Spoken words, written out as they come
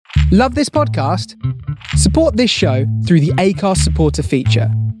Love this podcast? Support this show through the Acast supporter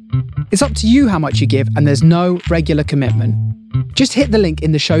feature. It's up to you how much you give, and there's no regular commitment. Just hit the link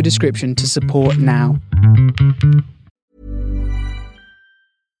in the show description to support now.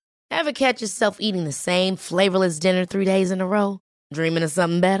 Ever catch yourself eating the same flavorless dinner 3 days in a row? Dreaming of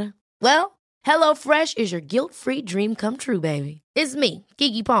something better? Well, HelloFresh is your guilt-free dream come true, baby. It's me,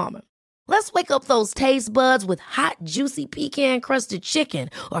 Keke Palmer. Let's wake up those taste buds with hot, juicy pecan-crusted chicken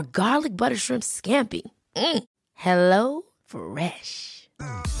or garlic butter shrimp scampi. Hello Fresh.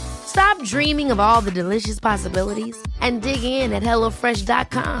 Stop dreaming of all the delicious possibilities and dig in at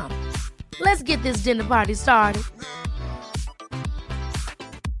HelloFresh.com. Let's get this dinner party started.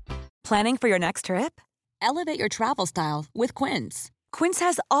 Planning for your next trip? Elevate your travel style with Quince. Quince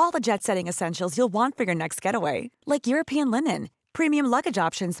has all the jet-setting essentials you'll want for your next getaway, like European linen, premium luggage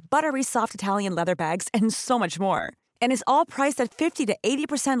options, buttery soft Italian leather bags, and so much more. And is all priced at 50 to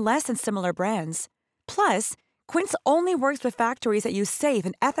 80% less than similar brands. Plus, Quince only works with factories that use safe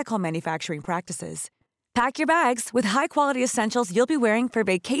and ethical manufacturing practices. Pack your bags with high-quality essentials you'll be wearing for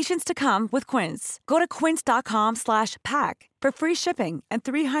vacations to come with Quince. Go to quince.com/pack for free shipping and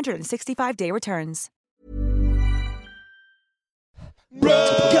 365-day returns.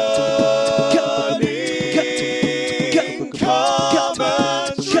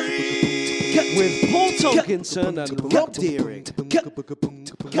 With Paul Tomkinson and Rob Deering.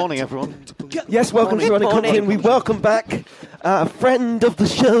 Morning, everyone. Yes, welcome to Running Compton. We welcome back a friend of the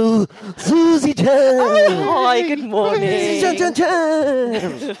show, Susie Chan. Oh, hi, good morning. Susie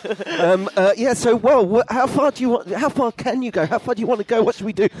Chan. How far do you want? How far can you go? How far do you want to go? What should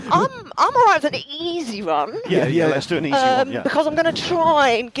we do? I'm all right with an easy run. Yeah, let's do an easy one. Yeah. Because I'm going to try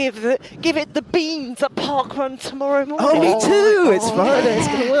and give it the beans at Parkrun tomorrow morning. Oh, me too. It's Friday. It's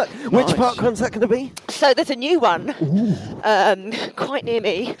going to work. Nice. Which Parkrun's that going to be? So there's a new one, quite near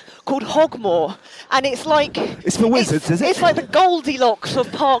me, called Hogmore, and it's like It's for wizards, is it? It's like the Goldilocks of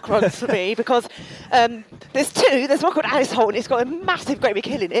parkruns for me because there's two. There's one called Alice Holt, and it's got a massive, great big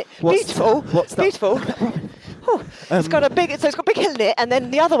hill in it. Beautiful. What's that? Beautiful. It's got a big hill in it, and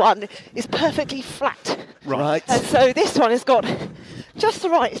then the other one is perfectly flat. Right. And so this one has got just the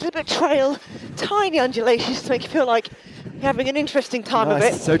right, it's a little bit of trail, tiny undulations to make you feel like you're having an interesting time of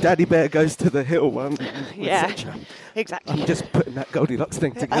it. So Daddy Bear goes to the hill one. Yeah, exactly. I'm just putting that Goldilocks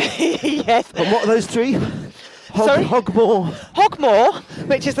thing together. Yes. And what are those three? Sorry? Hogmore. Hogmore,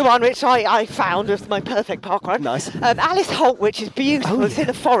 which is the one which I found as my perfect parkrun. Nice. Alice Holt, which is beautiful. It's in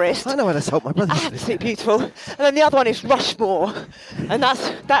the forest. I know Alice Holt, my brother. Absolutely beautiful. And then the other one is Rushmore, and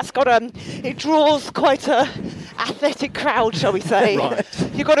that's got it draws quite a athletic crowd, shall we say? Right.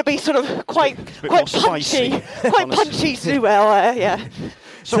 You've got to be sort of quite more punchy, spicy, quite punchy to do well. Yeah.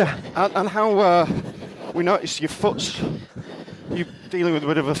 So, and how we noticed your foot's. You're dealing with a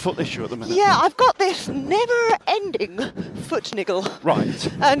bit of a foot issue at the minute. Yeah, I've got this never-ending foot niggle. Right.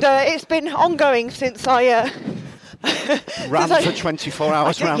 And it's been ongoing since I Ran for 24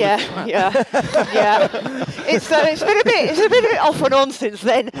 hours round the track. Yeah. It's been a bit off and on since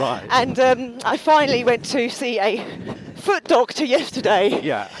then. Right. And I finally went to see a foot doctor yesterday.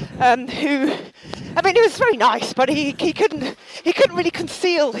 Yeah. Who, I mean, he was very nice, but he couldn't really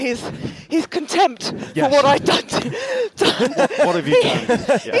conceal his contempt for what I'd done. What have you done?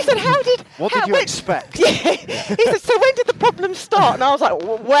 Yeah. He said, What did you expect? Yeah. He said, so when did the problem start? And I was like,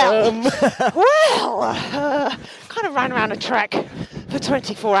 kind of ran around a track for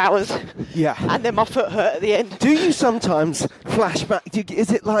 24 hours. Yeah. And then my foot hurt at the end. Do you sometimes flash back?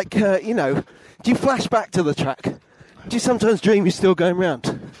 Is it like, do you flash back to the track? Do you sometimes dream you're still going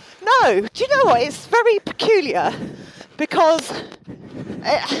round? No. Do you know what? It's very peculiar because,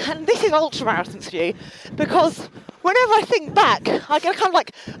 and this is ultramarathons for you, because whenever I think back, I get kind of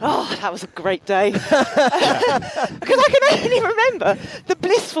like, oh, that was a great day. Because I can only remember the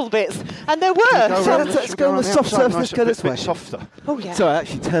blissful bits, and there were some. Let's go on the soft surface, let's go this way. Softer. Oh, yeah. So I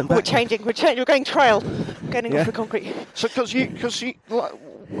actually turned back. We're changing, we're going trail, getting off the concrete. So, because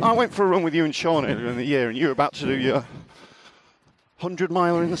I went for a run with you and Sean earlier in the year, and you were about to do your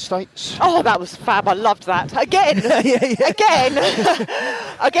 100-miler in the States. Oh, that was fab. I loved that. Again. Again,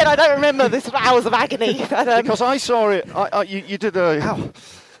 I don't remember this hours of agony. Because I saw it, you did a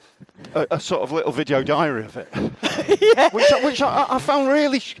sort of little video diary of it. Yeah. Which I found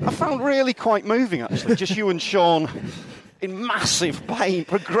really quite moving, actually. Just you and Sean in massive pain,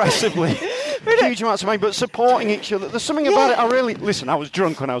 progressively. Huge amounts of pain, but supporting each other. There's something about it. I was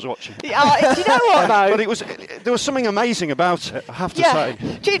drunk when I was watching. Do you know what though? But there was something amazing about it, I have to say.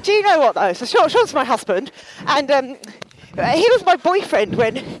 Do you know what though? So Sean's my husband, and he was my boyfriend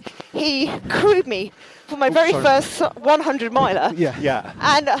when he crewed me for my very first 100 miler. Yeah. Yeah.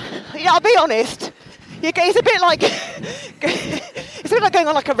 And I'll be honest, it's a bit like it's a bit like going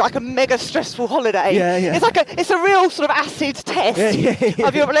on like a mega stressful holiday. Yeah, yeah. It's a real sort of acid test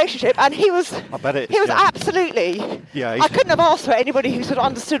of your relationship. And he was. I bet it is, He was yeah. absolutely. Yeah. I couldn't have asked for anybody who sort of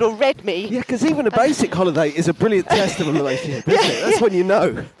understood or read me. Yeah, because even a basic holiday is a brilliant test of a relationship, isn't it? That's when you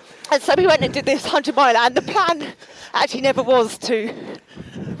know. And so we went and did this 100 miler, and the plan actually never was to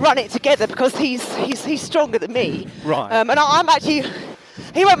run it together because he's stronger than me. Right. And I'm actually.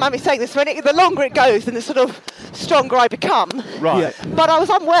 He won't mind me saying this, the longer it goes, then the sort of stronger I become. Right. Yeah. But I was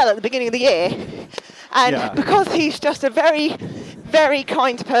unwell at the beginning of the year, and Yeah. because he's just a very, very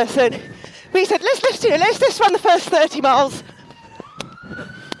kind person, we said let's run the first 30 miles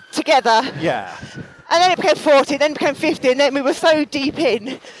together. Yeah. And then it became 40, then it became 50, and then we were so deep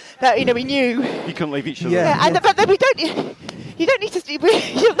in that we knew. You couldn't leave each other. Yeah. But then we don't. You don't need to.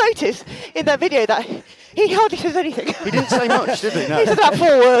 You'll notice in that video that he hardly says anything. He didn't say much, did he? No. He said about 4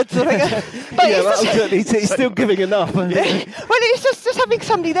 words. I think. But Yeah, it's just, he's still giving enough. well, it's just having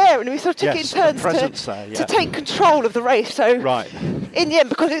somebody there, and we sort of took Yes, it in turns presence there, yeah. to take control of the race. So Right. in the end,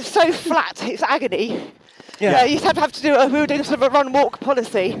 because it's so flat, it's agony. Yeah. You have to do. We were doing sort of a run-walk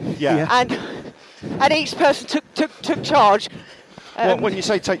policy. Yeah. And each person took charge. When you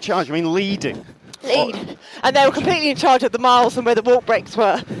say take charge, I mean leading. Lead. And they were completely in charge of the miles and where the walk breaks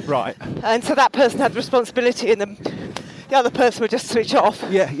were. Right. And so that person had the responsibility, and the other person would just switch off.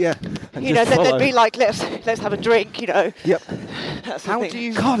 Yeah. And Then just they'd follow. be like, let's have a drink, Yep. That sort How of do thing.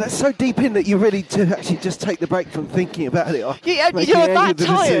 you? God, that's so deep in that you really to actually just take the break from thinking about it. Or You're making any that of the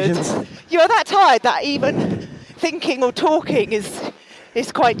tired. decisions. You're that tired that even thinking or talking is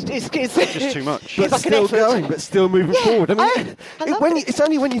quite. It's Just too much. But It's like still an effort. going, but still moving Yeah, forward. I mean, I love when it. it's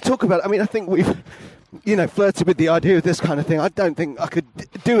only when you talk about it. I mean, I think we've, flirted with the idea of this kind of thing. I don't think I could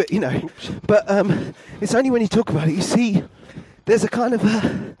do it, But it's only when you talk about it, you see there's a kind of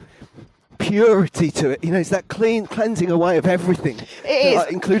a purity to it. It's that cleansing away of everything. It is.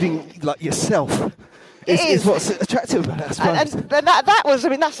 Like, including like yourself. It is is. what's attractive about it, I suppose. And that was,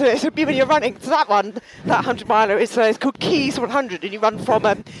 that's when you're running. So that 100 miler is called Keys 100, and you run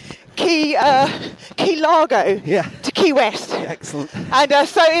from Key Largo to Key West. Excellent. And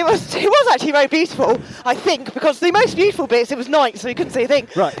so it was actually very beautiful, I think, because the most beautiful bits, it was night, so you couldn't see a thing.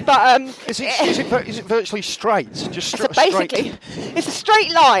 Right. But Is it virtually straight? Just so basically, it's a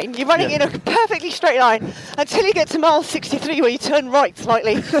straight line. You're running in a perfectly straight line until you get to mile 63, where you turn right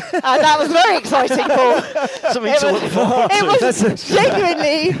slightly, and that was very exciting, Paul. something to look forward to. It was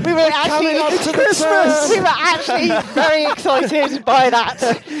genuinely. We were actually up to Christmas. We were actually very excited by that.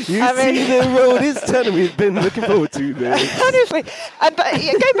 You see the road is turning. We've been looking forward to this. Honestly, but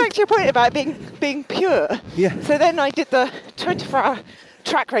going back to your point about being pure. Yeah. So then I did the 24-hour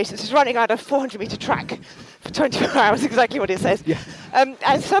track race. It's running out a 400-metre track for 24 hours. Exactly what it says. Yeah.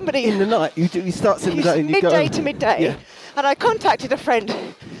 And somebody In the night, you start in the day and you go midday to midday. Yeah. And I contacted a friend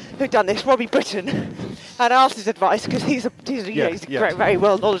who'd done this, Robbie Britton, and I asked his advice because he's very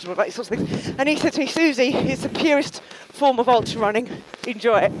well knowledgeable about these sorts of things. And he said to me, Susie, it's the purest form of ultra running.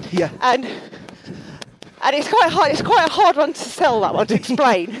 Enjoy it. Yeah. And it's quite hard. It's quite a hard one to sell, that one, to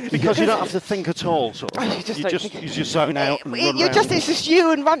explain. Because you don't have to think at all, sort of. You just don't you just zone out and run it's round. just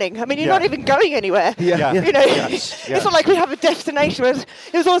you and running. I mean, you're Yeah. not even going anywhere. Yeah. Yeah. Yeah. Yes, It's not like we have a destination. It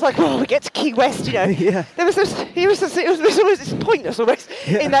was always like, we get to Key West, Yeah. There was this. It was always pointless, almost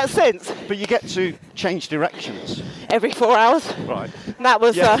in that sense. But you get to change directions. Every 4 hours. Right. And that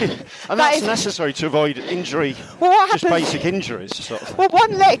was. Yeah. that And that's is- necessary to avoid injury. Well, what just happens- basic injuries, sort of. Well,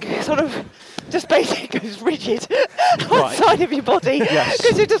 one leg sort of just basically goes rigid on Right. side of your body because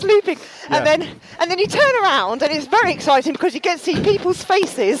Yes. you're just looping, Yeah. and then you turn around and it's very exciting because you get to see people's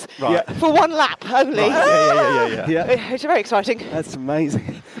faces Right. for one lap only. Yeah. Yeah. It's very exciting. That's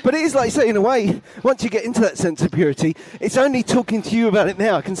amazing. But it is like you say, in a way, once you get into that sense of purity, it's only talking to you about it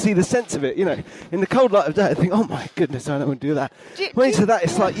now. I can see the sense of it, In the cold light of day, I think, oh my goodness, I don't want to do that. When into that,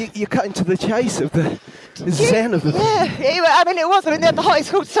 it's like you're cutting to the chase of the zen of the thing. Yeah, it was. The height is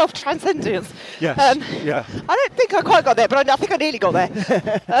called self-transcendence. Yes. Yeah. I don't think I quite got there, but I think I nearly got there.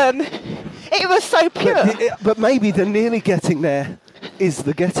 It was so pure. But maybe the nearly getting there is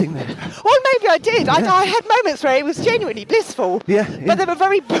the getting there. Well, maybe I did. I had moments where it was genuinely blissful. Yeah. But they were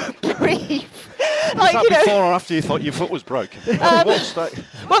very brief. Was that before or after you thought your foot was broken? What state?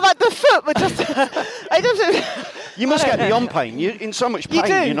 Well, like the foot would just. You must I get don't beyond know. pain. You're in so much You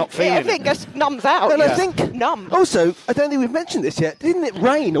pain, do. you're not feeling I think it. it just numbs out. And I Yeah. think Numb. also, I don't think we've mentioned this yet. Didn't it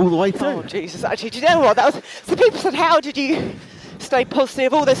rain all the way through? Oh Jesus! Actually, do you know what? So people said, "How did you stay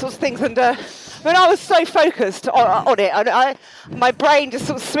positive?" All those sorts of things, and When I was so focused on it, and my brain just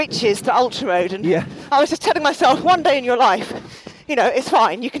sort of switches to ultra mode, and I was just telling myself, one day in your life, you know, it's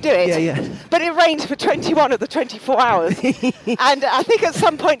fine, you can do it. Yeah. But it rained for 21 of the 24 hours. And I think at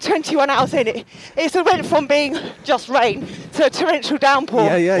some point, 21 hours in, it sort of went from being just rain to a torrential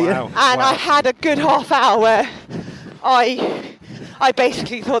downpour. Yeah. And I had a good half hour where I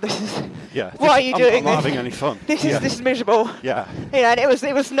basically thought, this is... Why are you doing this? I'm not having any fun. This is miserable. Yeah. You know, and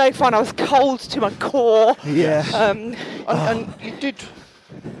it was no fun. I was cold to my core. Yeah. And you did...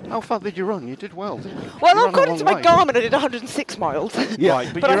 How far did you run? You did well, didn't you? Well, according to my Garmin, I did 106 miles. Right,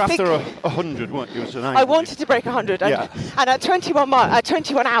 but you're after 100, weren't you? As an aim, I wanted to break 100. And at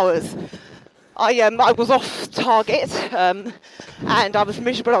 21 hours, I was off target, and I was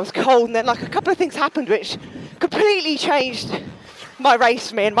miserable. I was cold, and then like a couple of things happened which completely changed my race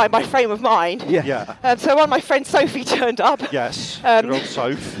for me and my frame of mind. So one of my friends, Sophie, turned up. Yes. Good old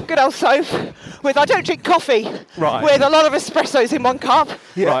Soph. Good old Soph. With I don't drink coffee. Right. With a lot of espressos in one cup.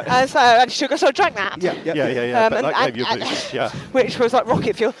 Right. And sugar, so I drank that. Yeah. But that gave you a boost. Yeah. Which was like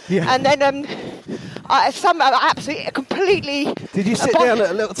rocket fuel. Yeah. And then I absolutely completely. Did you sit down at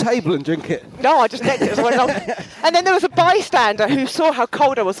a little table and drink it? No, I just necked it as I went along. And then there was a bystander who saw how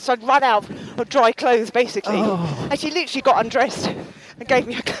cold I was, so I'd run out of dry clothes basically. And she literally got undressed and gave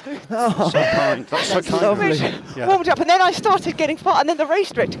me a coat. So kind. That's so kind. Lovely. Which warmed up, and then I started getting far, and then the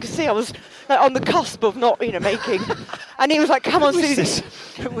race director could see I was like, on the cusp of not, making. And he was like, "Come on, Susie."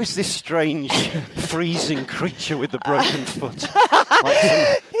 Who was this strange, freezing creature with the broken foot? Like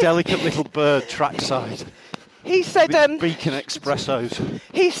some delicate little bird trackside. He said, Beacon espressos.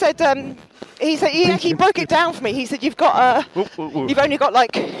 He said he broke it down for me. He said, you've only got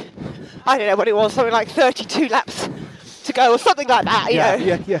like, I don't know what it was, something like 32 laps to go or something like that, you know.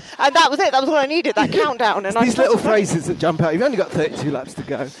 Yeah. And that was it. That was all I needed, that countdown. And these little phrases that jump out. You've only got 32 laps to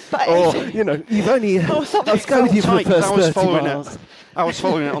go. But you've only... Let's go with you for the first 30 miles. I was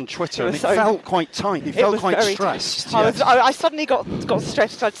following it on Twitter, and it felt quite tight. It felt quite stressed. I suddenly got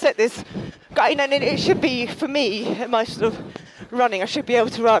stressed. I'd set this, and it should be, for me, my sort of running, I should be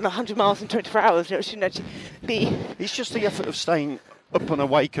able to run 100 miles in 24 hours. It shouldn't actually be... It's just the effort of staying up and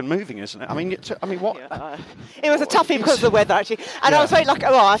awake and moving, isn't it? I mean, what? It was a toughie because of the weather, actually. And I was very lucky.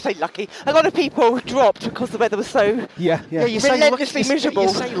 Well, I say lucky. A lot of people dropped because the weather was so relentlessly miserable. You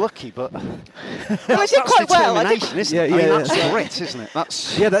say lucky, but well, I did quite well. Isn't it? That's grit, isn't it?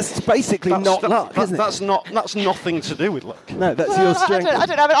 That's basically not luck, isn't it? That's nothing to do with luck. No, that's your strength. I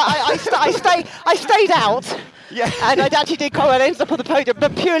don't know. I stayed out. Yeah. And I actually did quite well. I ended up on the podium,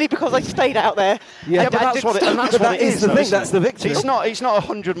 but purely because I stayed out there. Yeah, but that's what it is. That's the victory. It's not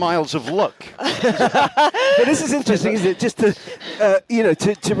 100 miles of luck. But this is interesting, isn't it? Just to to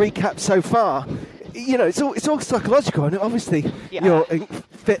recap so far, it's all psychological, and obviously you're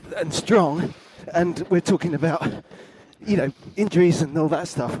fit and strong, and we're talking about injuries and all that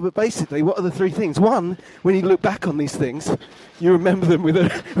stuff. But basically, what are the three things? One, when you look back on these things, you remember them with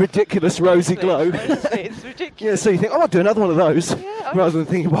a ridiculous rosy glow. It's ridiculous. So you think, I'll do another one of those, rather than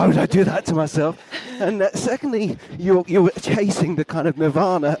thinking, why would I do that to myself? And secondly, you're chasing the kind of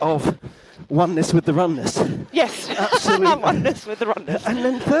nirvana of oneness with the runness. Yes, absolutely. Oneness with the runness. And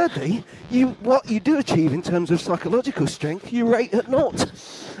then thirdly, what you do achieve in terms of psychological strength, you rate at naught.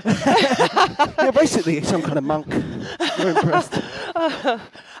 You're basically some kind of monk. You're impressed. I'm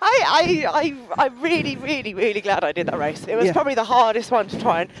really, really, really glad I did that race. It was probably the hardest one to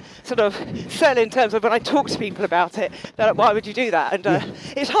try and sort of sell in terms of when I talk to people about it. They're like, why would you do that? And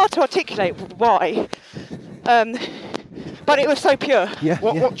it's hard to articulate why. But it was so pure.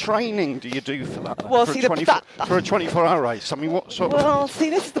 What training do you do for that? Well, for a 24-hour race. I mean, what sort of... Well, see,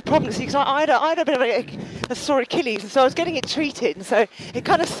 this is the problem. See, because I had a bit of a sore Achilles, and so I was getting it treated, and so it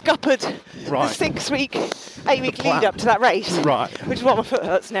kind of scuppered the 8-week lead up to that race. Right. Which is why my foot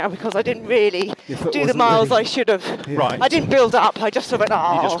hurts now, because I didn't really do the miles I should have. Right. I didn't build up. I just sort of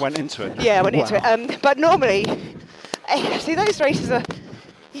went, You just went into it. Yeah, I went into it. But normally, see, those races are...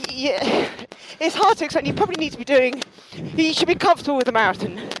 Yeah, it's hard to explain. You probably need to be doing... You should be comfortable with a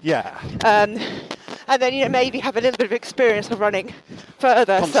marathon. Yeah. And then, maybe have a little bit of experience of running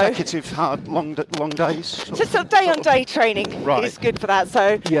further. Consecutive, hard, long days. Just sort of day-on-day training is good for that.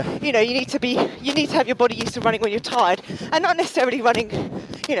 So, you need to have your body used to running when you're tired, and not necessarily running,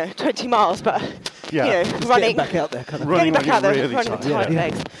 20 miles, but running back out there, kind of running back out there, really running with tired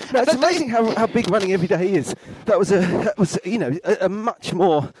legs. No, it's amazing how big running every day is. That was a much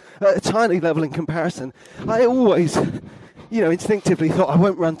more tiny level in comparison. I always instinctively thought I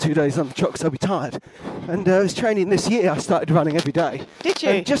won't run 2 days on the trot because I'll be tired. And I was training this year. I started running every day. Did you?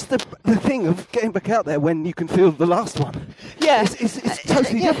 And just the thing of getting back out there when you can feel the last one. Yeah. It's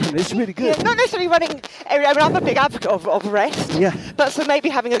totally different. It's really good. Yeah, not necessarily running. I'm a big advocate of rest. Yeah. But so maybe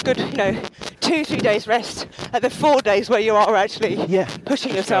having a good, 2-3 days rest and the 4 days where you are actually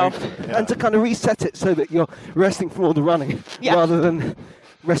pushing yourself. And to kind of reset it so that you're resting from all the running rather than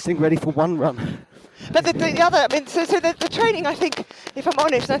resting ready for one run. But the other, so the training, I think, if I'm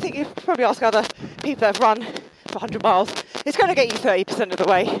honest, I think you probably ask other people that have run for 100 miles, it's going to get you 30% of the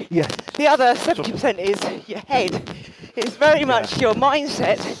way. Yeah. The other 70% is your head. It's very much your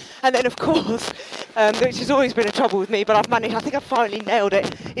mindset. And then, of course, which has always been a trouble with me, but I think I've finally nailed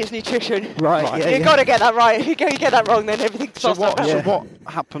it, is nutrition. Right. You've got to get that right. If you get that wrong, then everything starts to happen. So what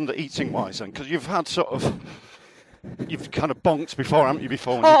happened eating-wise then? Because you've had you've kind of bonked before, haven't you,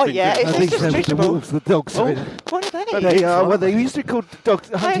 before? It's just the treatable. wolves, the dogs. What are they? They are, well, they used to be called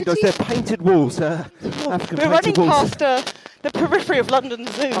hunting dogs. They're painted wolves, African We're running painted wolves. past the periphery of London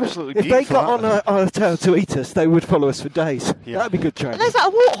Zoo. Absolutely If they beautiful, got aren't on our tail to eat us, they would follow us for days. Yeah. That'd be good training. And there's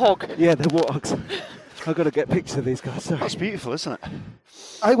that a warthog. Yeah, they're warthogs. I've got to get pictures of these guys. Sorry. That's beautiful, isn't it?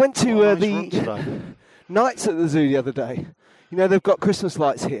 I went to What a nice run today. the nights at the zoo the other day. They've got Christmas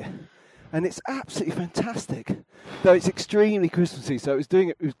lights here, and it's absolutely fantastic. Though it's extremely Christmassy, so it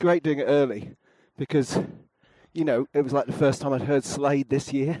was great doing it early because, it was like the first time I'd heard Slade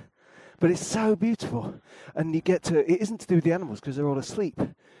this year. But it's so beautiful, and it isn't to do with the animals because they're all asleep.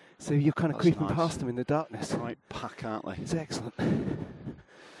 So you're kind of creeping past them in the darkness. Right pack, aren't they? It's excellent.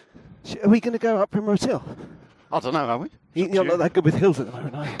 Are we going to go up Primrose Hill? I don't know, are we? You're not that good with hills at the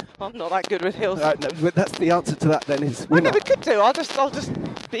moment, are you? I'm not that good with hills. No, but that's the answer to that then is... Well, no, we could do. I'll just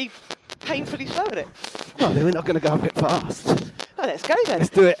be painfully slow at it. Well, then we're not going to go up it fast. Oh, let's go then. Let's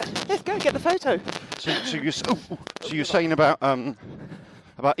do it. Let's go get the photo. So you're saying about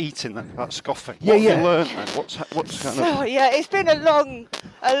eating then, about scoffing. Yeah, what yeah. have you learned then? What's kind of... Oh, yeah, it's been a long...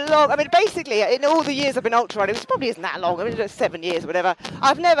 basically, in all the years I've been ultra running, which probably isn't that long, it's 7 years or whatever,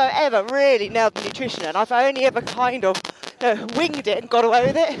 I've never, ever really nailed the nutrition, and I've only ever kind of winged it and got away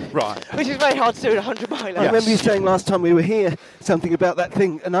with it. Right. Which is very hard to do in 100 miler. I remember you saying last time we were here something about that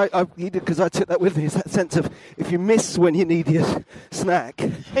thing, and you did because I took that with me, is that sense of if you miss when you need your snack,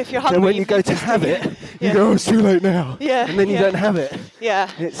 if you're hungry, then when you go to have it, you go, oh, it's too late now. Yeah. And then you don't have it. Yeah.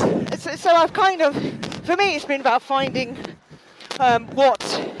 So I've kind of, for me, it's been about finding what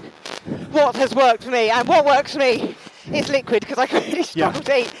has worked for me, and what works for me is liquid because I can really struggle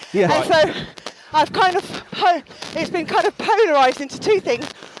to eat. Yeah. And so I've kind of, it's been kind of polarised into two things.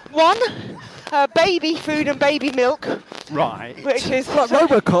 One, baby food and baby milk. Right. Which is Like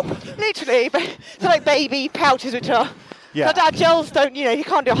Robocop. literally, so like baby pouches, which are. Yeah. Our gels don't, you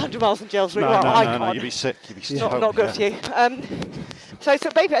can't do 100 miles in gels. No, I can't. no, you'd be sick. Not good for you. So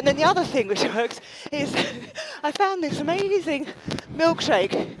baby, and then the other thing which works is I found this amazing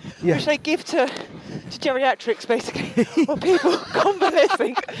milkshake which they give to geriatrics basically, or people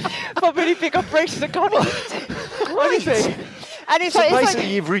convalescing from really big operations and can't eat honestly. And it's So like,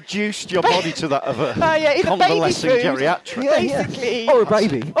 basically you've reduced your body to that of a either convalescing baby food, geriatric. basically, Or a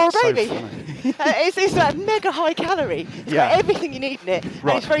baby. or a So baby. funny. It's like mega high calorie. It's got everything you need in it, and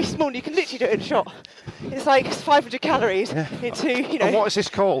it's very small. You can literally do it in a shot. It's like 500 calories into, And what is this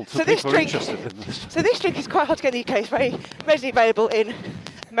called? For So this people who are drink, interested in this. so this drink is quite hard to get in the UK. It's very readily available in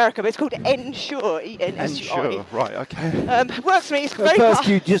America, but it's called Ensure. E-N-S-U-R-E. Ensure, right, okay. Works for me. It's At very first fast.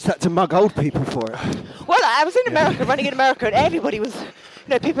 you just had to mug old people for it. Well, I was in America, running in America, and everybody was,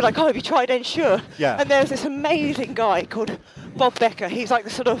 people were like, oh, have you tried Ensure? Yeah. And there's this amazing guy called Bob Becker. He's like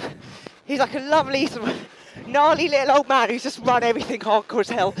he's like a lovely sort of gnarly little old man who's just run everything hardcore as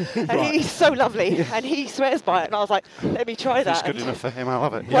hell. And he's so lovely, and he swears by it. And I was like, let me try that. It's good enough for him, I'll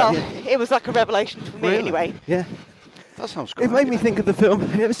have it. Well, it was like a revelation for me Really? anyway. Yeah. That sounds great. It made me think of the film.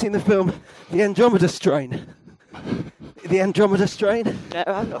 Have you ever seen the film The Andromeda Strain? The Andromeda Strain? No,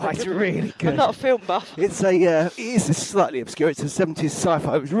 I'm not. It's really good. I'm not a film buff. It's it is slightly obscure. It's a 70s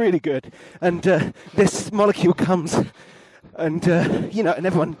sci-fi. It was really good. And this molecule comes and, and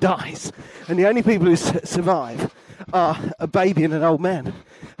everyone dies. And the only people who survive are a baby and an old man.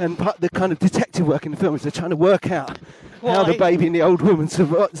 And part of the kind of detective work in the film is they're trying to work out how the baby and the old woman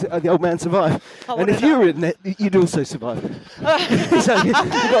the old man survive. And if you were in it, you'd also survive. So you've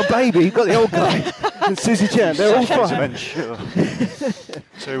got a baby, you've got the old guy, and Susie Chan. They're all fine. Sure.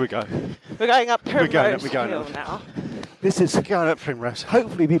 So here we go. We're going up Primrose we're going Hill up. now. This is Going up Primrose.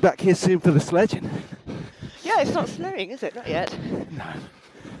 hopefully be back here soon for the sledging. Yeah, it's not snowing, is it? Not yet.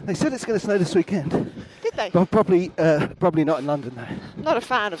 They said it's going to snow this weekend. Did they? Well, probably not in London though. not a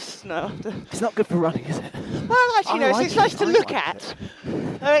fan of snow. It's not good for running, is it? Well, actually, I like it's nice it. to I look like at.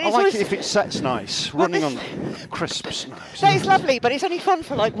 I like always, it if it sets nice, Well, running on this- crisp snow. It's lovely, but it's only fun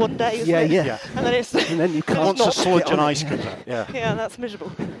for like one day, isn't Yeah, it? yeah. And then it's And then you can't. Once a not sludge get and on it, ice yeah. comes out, yeah. yeah, that's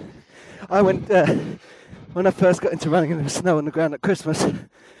miserable. I went when I first got into running and there was snow on the ground at Christmas.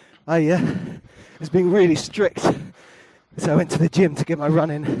 I was being really strict, so I went to the gym to get my run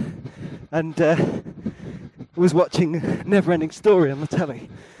in, and was watching Neverending Story on the telly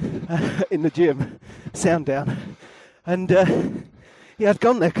in the gym, sound down, and I'd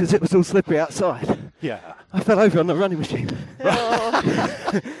gone there because it was all slippery outside. Yeah. I fell over on the running machine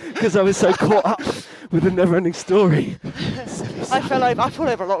because I was so caught up with the Neverending Story. I fall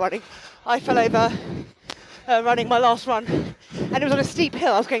over a lot running. I fell over running my last run, and it was on a steep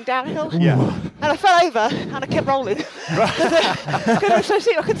hill. I was going downhill. Yeah. And I fell over, and I kept rolling. Because it was so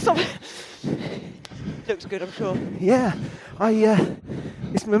steep, I couldn't stop. Looks good, I'm sure. Yeah,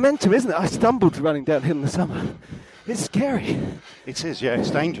 it's momentum, isn't it? I stumbled running downhill in the summer. It's scary. It is, yeah.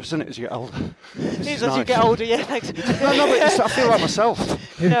 It's dangerous, isn't it, as you get older? As you get older, yeah, thanks. No, but I feel like myself.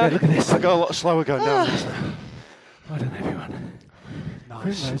 Here we go, look at this. I go a lot slower going down this now. Well done, everyone.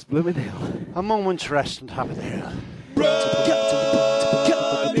 Nice. Primrose blooming hill. A moment's rest and have it here.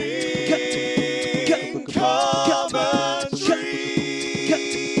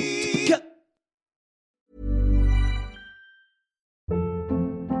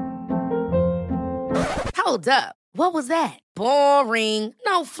 Hold up. What was that? Boring.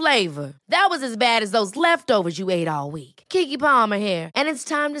 No flavor. That was as bad as those leftovers you ate all week. Keke Palmer here, and it's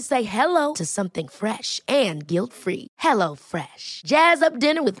time to say hello to something fresh and guilt-free. Hello Fresh. Jazz up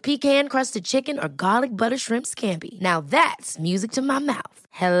dinner with pecan-crusted chicken or garlic butter shrimp scampi. Now that's music to my mouth.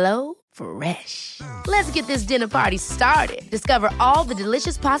 Hello Fresh. Let's get this dinner party started. Discover all the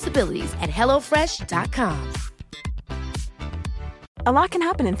delicious possibilities at hellofresh.com. A lot can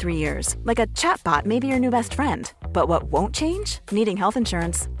happen in 3 years, like a chatbot may be your new best friend. But what won't change? Needing health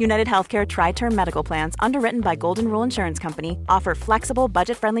insurance. United Healthcare Tri-Term Medical Plans, underwritten by Golden Rule Insurance Company, offer flexible,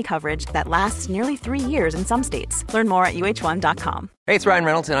 budget-friendly coverage that lasts nearly 3 years in some states. Learn more at uh1.com. Hey, it's Ryan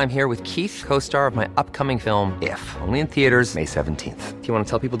Reynolds, and I'm here with Keith, co-star of my upcoming film, If, only in theaters May 17th. Do you want to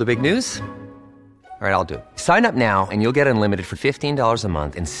tell people the big news? All right, I'll do it. Sign up now and you'll get unlimited for $15 a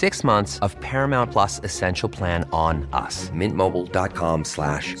month and 6 months of Paramount Plus Essential Plan on us.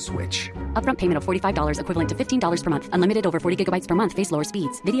 MintMobile.com/switch. Upfront payment of $45 equivalent to $15 per month. Unlimited over 40 gigabytes per month. Face lower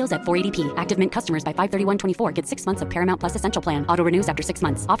speeds. Videos at 480p. Active Mint customers by 531.24 get 6 months of Paramount Plus Essential Plan. Auto renews after 6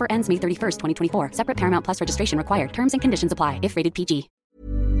 months. Offer ends May 31st, 2024. Separate Paramount Plus registration required. Terms and conditions apply if rated PG.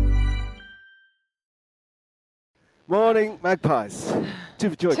 Morning, magpies. Two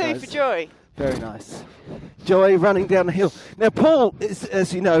for joy, Two guys. for joy. Very nice. Joy running down the hill. Now, Paul, is,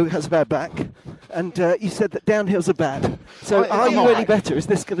 as you know, has a bad back, and you said that downhills are bad. So, are I'm you all any right. better? Is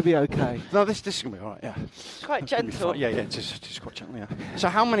this going to be okay? No, this is going to be all right, yeah. Quite It's gonna be gentle. fine. Yeah, it is quite gentle, yeah. So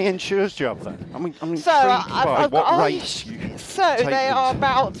how many insures do you have then? I'm intrigued So, by I've what got- rates you So take they these. are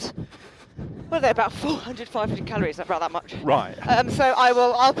about, well, they're about 400, 500 calories, about that much. Right. So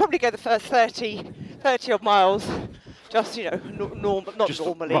I'll probably go the first 30 odd miles, just, you know, not Just-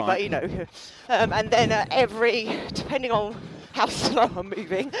 normally, right. but, you know. And then depending on how slow I'm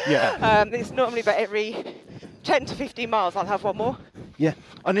moving, Yeah. it's normally about every 10 to 15 miles I'll have one more. Yeah.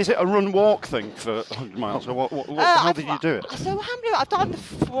 And is it a run-walk thing for 100 miles, or how did you do it? So how many? I've done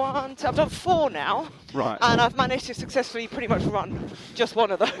I've done 4 now. Right. And I've managed to successfully pretty much run just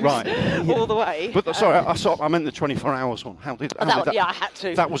one of those. Right. All the way. But sorry, I meant the 24 hours one. How did that? Yeah, I had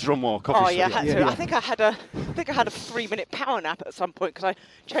to. That was run-walk, Oh obviously. yeah, I had to. Yeah. I think I had a 3-minute power nap at some point because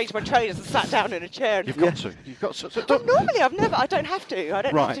I changed my trainers and sat down in a chair. And You've got to. You've got to. So Well, don't, normally I don't have to. I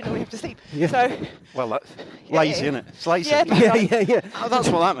don't Right. have to normally have to sleep. Yeah. So well, that's Yeah, lazy, yeah. isn't it? It's lazy. Yeah, but- Yeah. Oh, that's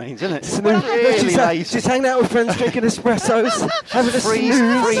what that means, isn't it? So Well, then- really she's, lazy. she's hanging out with friends, drinking espressos, having a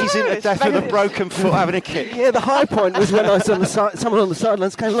snooze. Freezing to It's death with a very- broken foot, having a kick. Yeah, the high point was when I was on the someone on the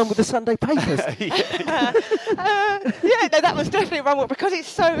sidelines came along with the Sunday papers. yeah, no, that was definitely a run walk because it's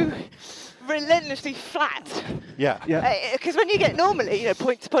so relentlessly flat. Yeah. Yeah. Because when you get normally, you know,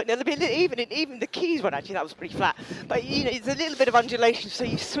 point to point, there'll be even the keys one actually that was pretty flat. But you know, it's a little bit of undulation, so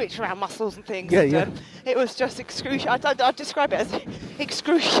you switch around muscles and things. Yeah, and, yeah. It was just excruciating. I'd describe it as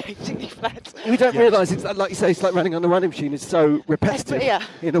excruciatingly flat. We don't realise it's like you say. It's like running on the running machine. It's so repetitive Yeah.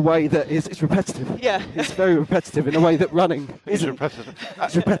 in a way that it's repetitive. Yeah. It's very repetitive in a way that running It's isn't. repetitive.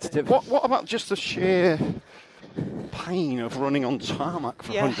 It's repetitive. What about just the sheer pain of running on tarmac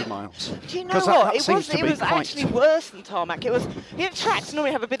for 100 miles. Do you know 'Cause what? that It seems to be was quite- actually worse than tarmac. It was, tracks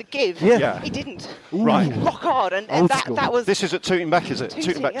normally have a bit of give. Yeah. Yeah. He didn't. Right. Rock hard, and Old that school. was. This is at Tooting-Bec, is it?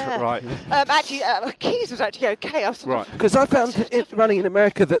 Tooting-Bec, yeah. right. Actually, Keys was actually okay. I was sort of- Right. Because I found it running in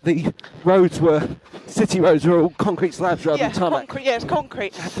America that the city roads were all concrete slabs rather Yeah, than tarmac. concrete. Yeah, it's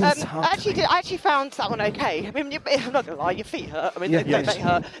concrete. Happens hard. I actually found that one okay. I mean, I'm not gonna lie, your feet hurt. I mean, Yeah, they yes.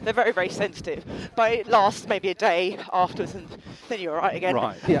 hurt. They're very, very sensitive. But it lasts maybe a day afterwards, and then you're all right again.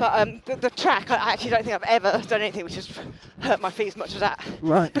 Right. Yeah. But the track, I actually don't think I've ever done anything which has hurt my feet as much as that.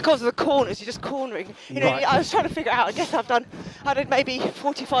 Right. Because of the corners, you're just cornering. You know, Right. I was trying to figure out. I guess I did maybe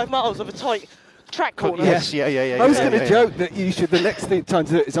 45 miles of a tight track corner. Yes, yeah. I was going to joke that you should, the next time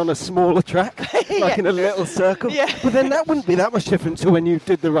to do it is on a smaller track, like Yeah. in a little circle. Yeah. But then that wouldn't be that much different to when you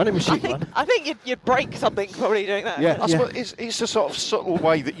did the running machine one. I think you'd break something probably doing that. Yeah. I suppose it's a sort of subtle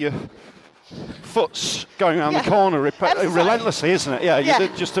way that your foot's going around Yeah. the corner Emphasise. relentlessly, isn't it? Yeah, Yeah.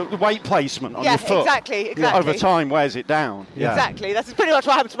 just the weight placement on Yeah, your foot. exactly. Over time wears it down. Yeah. Exactly. That's pretty much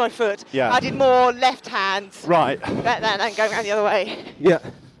what happened to my foot. Yeah. I did more left hands Right. than going around the other way. Yeah.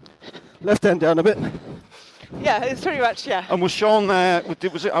 Left hand down a bit. Yeah, it's pretty much, yeah. And was Sean there?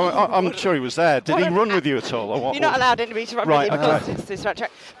 Was it? I'm sure he was there. Did he run with you at all? Or what? You're not allowed anybody to run Right, with you because okay. it's this track.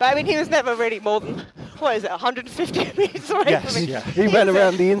 But I mean, he was never really more than, 150 metres away Yes, from me. yeah. He ran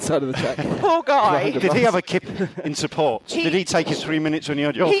around the inside of the track. Poor guy. Did he have a kip in support? Did he take his 3 minutes when you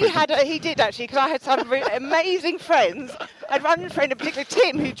had your He did actually, because I had some amazing friends. I'd run a friend, in particular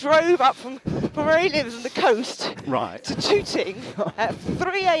Tim, who drove up from where he lives on the coast Right. to Tooting at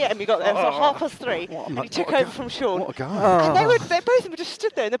 3 a.m. He got there for 3:30, and he took over from Sean. What a guy. And they both of them just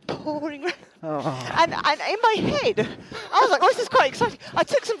stood there in the pouring rain. And in my head, I was like, oh, this is quite exciting. I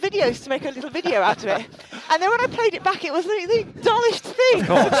took some videos to make a little video out of it. And then when I played it back, it was the dullest thing.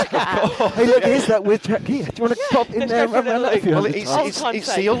 Hey, look, here's that weird track here. Do you want to pop in Let's there go and for a run that little a few Well, hundred times? it's time's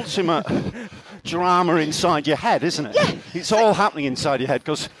the sake. ultimate drama inside your head, isn't it? Yeah. It's all happening inside your head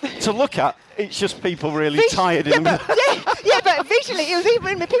because to look at, it's just people really tired in the middle. But visually, it was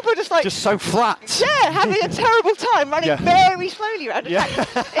even people were just like, Just so flat. yeah, having a terrible time running Yeah. very slowly around the Yeah.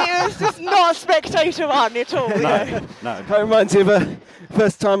 track. It was just not a spectator run at all. You know? No. That reminds me of a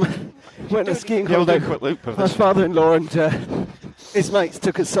first time I went on a skiing Yeah, we'll do holiday. a quick loop of My this. father-in-law and his mates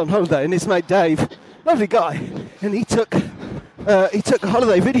took us on holiday, and his mate Dave, lovely guy, and he took a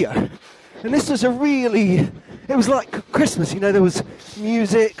holiday video. And this was it was like Christmas, you know, there was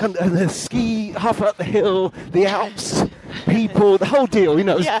music and the ski half up the hill, the Alps, people, the whole deal, you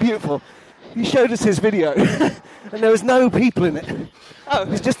know, it was Yeah. beautiful. He showed us his video, and there was no people in it. Oh. It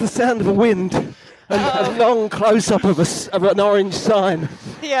was just the sound of a wind and a long close-up of an orange sign.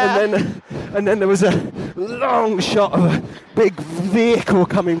 Yeah. And then there was a long shot of a big vehicle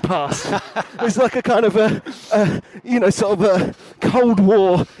coming past. It was like a kind of sort of a Cold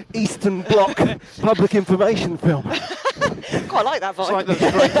War Eastern Bloc public information film. Quite like that vibe.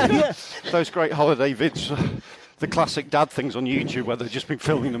 It's like those great holiday vids, the classic dad things on YouTube where they've just been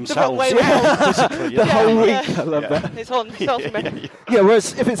filming themselves. way round. Physically, The whole week, yeah. I love that. It's on selfie. Yeah,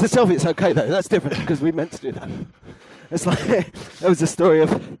 whereas if it's a selfie, it's okay though. That's different because we meant to do that. It's like there was a story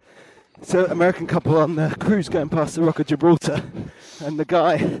of an American couple on the cruise going past the Rock of Gibraltar, and the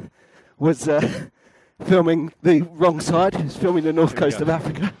guy was filming the wrong side. He was filming the north coast of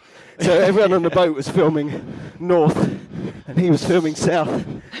Africa. So everyone on the boat was filming north, and he was filming south.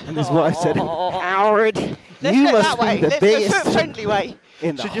 And his wife said, "Howard, Let's you go must that be way. the Let's go biggest a friendly way.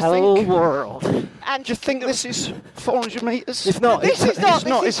 in the So do you whole think- world." And Do you think this is 400 metres? It's not. This is It's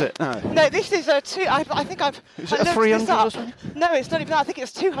not, is it? No. No, this is a two. I think I've. Is I it a looked 300 this or up. something? No, it's not even that. I think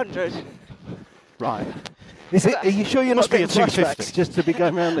it's 200. Right. Is it? Are you sure you're not Must be getting a 250. flashbacks just to be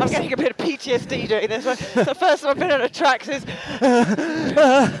going around I'm this? getting a bit of PTSD doing this. The first time I've been on a track since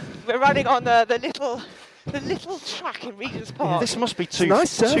we're running on the little track in Regent's Park. This must be nice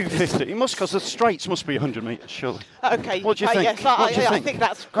surface. 250. It must, because the straights must be 100 metres, surely. Okay. What do you right, think? Yes, What do you I think? think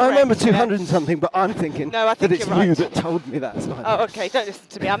that's correct. I remember yeah. 200 and something, but I'm thinking No, I think that it's you're right. you that told me that. So Oh, okay. Don't listen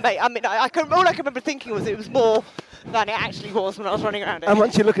to me. All I can remember thinking was it was more than it actually was when I was running around it. And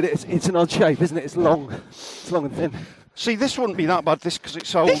once you look at it, it's an odd shape, isn't it? It's long. It's long and thin. See, this wouldn't be that bad, because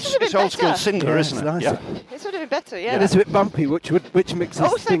it's old, This is a bit it's old school better. cinder, Yeah, isn't it's it? nicer. This would have been better, yeah. And it's a bit bumpy, which mixes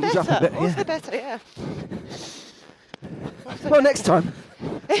Also things up a better. bit. Also Yeah. better, yeah. Well, next time.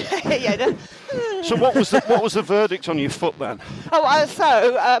 Yeah. So what was the verdict on your foot then?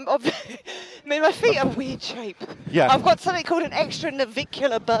 I mean, my feet are weird shape. Yeah. I've got something called an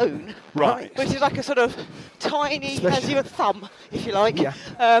extranavicular bone. Right. Which is like a sort of tiny, Special. as your thumb, if you like, Yeah.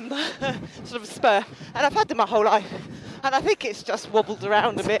 sort of spur. And I've had them my whole life. And I think it's just wobbled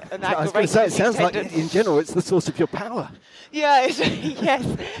around a bit and I was going to say, it sounds like, tendons. in general, it's the source of your power. Yeah, yes.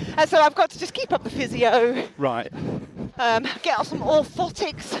 And so I've got to just keep up the physio, Right. get off some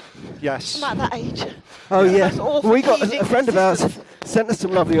orthotics. Yes. I'm at that age. Oh, yeah. Those awful We got feeding a friend of ours systems. sent us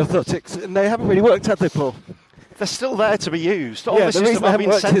some lovely orthotics, and they haven't really worked, have they, Paul? They're still there to be used. All Yeah, this the is reason that they I've haven't been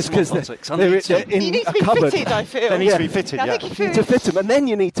worked sent is some because orthotics. I they're need to- in You need to a be cupboard. fitted, I feel. They need to be fitted, I yeah. think if you... To fit them, and then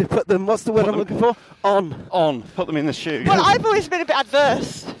you need to put them, what's the word I'm looking for? On. On. Put them in the shoe. Well, I've always been a bit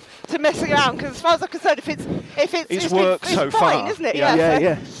adverse to messing around because, as far as I'm concerned, if it's worked it's so fine, far. isn't it? Yeah.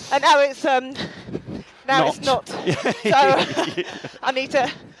 Yeah. And now it's it's not. So I need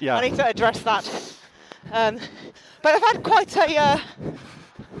to address that. But I've had quite a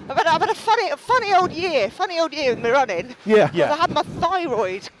I've had a funny old year with my running. Yeah. Yeah. I had my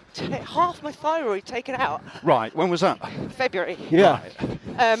thyroid, half my thyroid taken out Right. When was that? February. Yeah.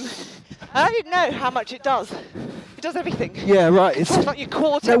 And I didn't know how much it does. It does everything. Yeah, right. It's like your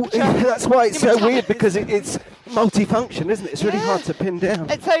core No, temperature. that's why it's your so weird, metabolism. because it's multifunction, isn't it? It's really Yeah. hard to pin down.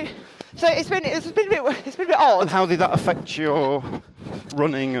 And so it's been a bit odd. And how did that affect your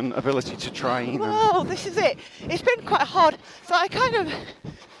running and ability to train? Well, this is it. It's been quite hard. So I kind of,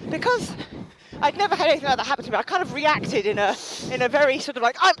 because I'd never had anything like that happen to me, I kind of reacted in a very sort of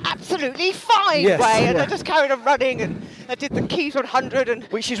like, I'm absolutely fine Yes, way. And yeah. I just carried on running and I did the Keys 100 and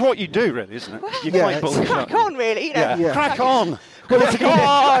Which is what you do, really, isn't it? You're yeah, quite it's bullish. crack on really, you know. Yeah. Yeah. Crack on. Crack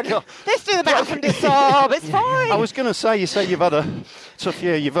on. Let's do the Marathon des Sables. It's fine. I was going to say, you say you've had a tough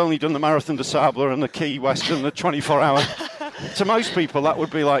year. You've only done the Marathon des Sables and the Key West and the 24-hour. To most people, that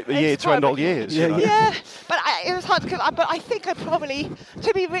would be like the year It's to end all quite- years. Yeah, you know? Yeah, but it was hard because but I think I probably,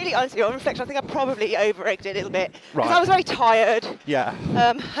 to be really honest with you, on reflection, I think I probably over-egged it a little bit. Because Right. I was very tired. Yeah.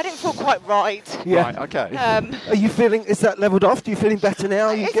 I didn't feel quite right. Yeah. Right, okay. Are you feeling, is that levelled off? Are you feeling better now?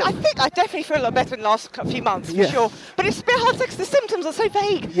 I think I definitely feel a lot better in the last few months, Yeah. for sure. But it's a bit hard because the symptoms are so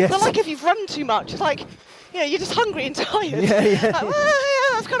vague. Yes. They're like if you've run too much. It's like, you're just hungry and tired. Yeah, yeah. Like, well,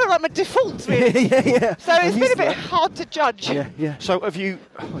 yeah, that's kind of like my default, really. yeah. So I'm it's been used a to bit that. hard to judge. Yeah. So have you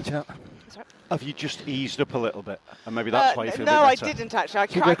Watch out. just eased up a little bit? And maybe that's why you feel a no, bit I better? didn't actually. I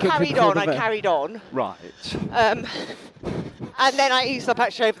Keep working carried before on. the I vet. carried on. Right. And then I eased up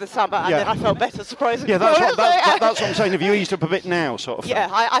actually over the summer, and Yeah. then I felt better, surprisingly. Yeah, that's what, So, yeah. that's what I'm saying. Have you eased up a bit now, sort of thing? Yeah,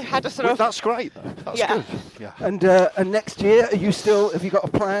 I had a sort Well, of. that's great, though. That's Yeah. good. Yeah. And next year, have you got a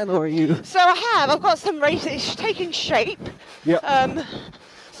plan, or are you? So I have. I've got some races taking shape. Yeah.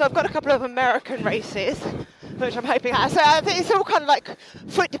 So I've got a couple of American races, which I'm hoping. So I think it's all kind of like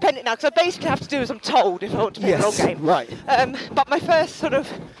foot dependent now, because I basically have to do as I'm told if I want to play the whole Yes. game. Right. But my first sort of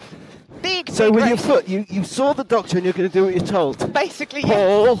big. So big with your race, foot, you saw the doctor, and you're going to do what you're told. basically, yeah.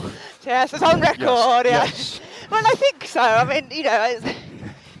 Paul. Yes, it's on record. Yeah. Yes. Well, I think so. I mean,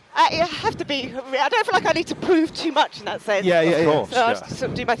 I have to be. I don't feel like I need to prove too much in that sense. Yeah. Of course. So I'll Yeah. just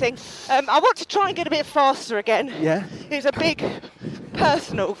sort of do my thing. I want to try and get a bit faster again. Yeah. It's a big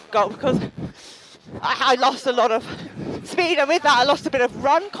personal goal because I lost a lot of speed, and with that, I lost a bit of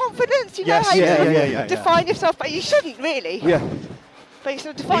run confidence. You know Yes, how you yeah, sort of yeah, yeah. define yourself, but you shouldn't really. Yeah. But you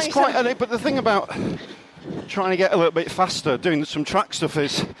sort of define It's yourself. quite. But the thing about trying to get a little bit faster, doing some track stuff,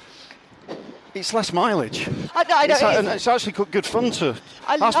 is it's less mileage. I know. It's, it is. and it's actually good fun to.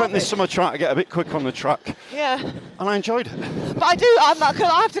 I I spent love this it. summer trying to get a bit quick on the track, Yeah. and I enjoyed it. But I do.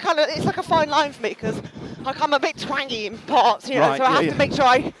 I have to kind of. It's like a fine line for me because I'm a bit twangy in parts, you know. Right, so I yeah, have yeah. to make sure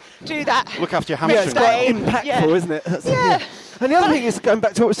I do that. Look after your Yeah, hamstring. it's quite Stay. impactful, Yeah. isn't it? Yeah. And the other thing is, going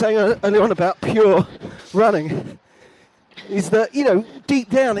back to what we were saying earlier on about pure running, is that, deep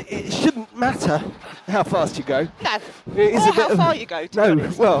down, it shouldn't matter how fast you go. No. It is Or a bit how of- far you go. To No, be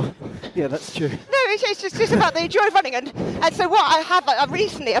honest. well, yeah, that's true. No, it's just about the joy of running, and so what I have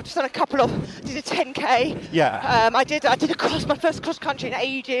recently, I've just done a couple of did a 10k. Yeah. I did my first cross country in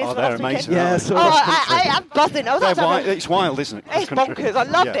ages. Oh, last they're weekend. amazing. Yeah, aren't so Oh, I am buzzing. I was they? absolutely- It's wild, isn't it? It's Cross country. bonkers. I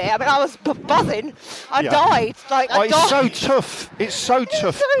loved Yeah. it. I mean, I was buzzing. I Yeah. died. Like I Oh, it's died. so tough. It's so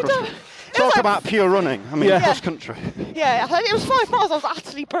tough. so cross- tough. It was Talk like- about pure running. I mean, Yeah. cross country. Yeah, it was 5 miles. I was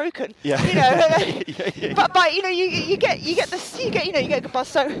utterly broken. Yeah. You know. Yeah. But you get a good buzz.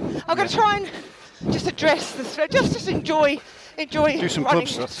 So I'm going to try and just address this. Just enjoy. Do some club running.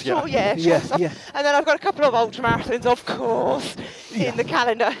 stuff, Short, yeah. short Yeah, stuff. yeah. And then I've got a couple of ultra marathons, of course, in the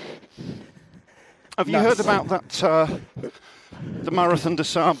calendar. Have you Nice. heard about that? The Marathon des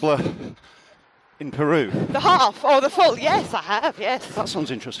Sables in Peru. The half or the full? Yes, I have. Yes, That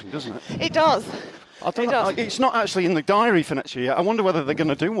sounds interesting, doesn't it? it does. I don't It know. does. It's not actually in the diary for next year yet. I wonder whether they're going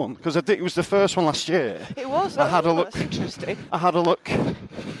to do one because it was the first one last year. It was. I had a Oh, look. That's interesting. I had a look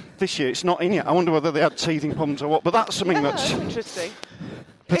this year. It's not in yet. I wonder whether they had teething problems or what. But that's something Yeah, that's that's interesting.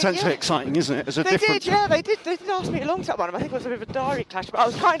 potentially exciting, isn't it? As a They different. did, yeah, they did ask me a long time on them. I think it was a bit of a diary clash, but I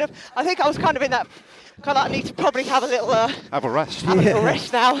was kind of in that kind of, I need to probably have a little Have a rest.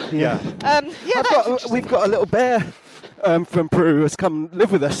 rest now. Yeah. We've got a little bear from Peru who has come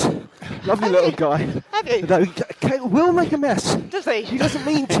live with us. Lovely little guy. Have you? Although he will make a mess. Does he? He doesn't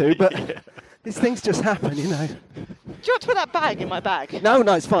mean to, but these things just happen, you know. Do you want to put that bag in my bag? No,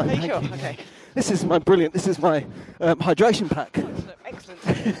 it's fine. Are you thank sure? you. Okay. This is my hydration pack. Excellent.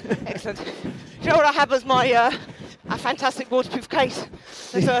 Excellent. Do you know what I have as my a fantastic waterproof case?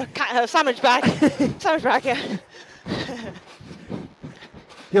 There's a sandwich bag. Sandwich bag, yeah.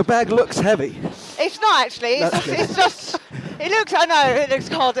 Your bag looks heavy. It's not actually. That's good. It's just. It looks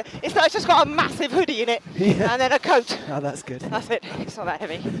hard. It's just got a massive hoodie in it, Yeah. and then a coat. Oh, that's good. That's it. It's not that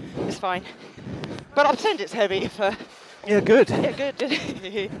heavy. It's fine. But I'll pretend it's heavy if. Yeah, good. Yeah,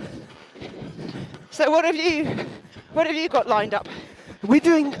 good. So what have you got lined up? We're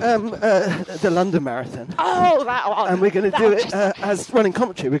doing the London Marathon. Oh, that one. And we're going to do it as running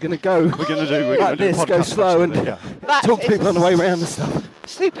commentary. We're going to go We're like do this, go podcast slow and actually, yeah. talk to people on the way around and stuff.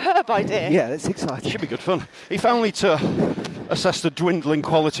 Superb idea. Yeah, it's exciting. Should be good fun. If only to assess the dwindling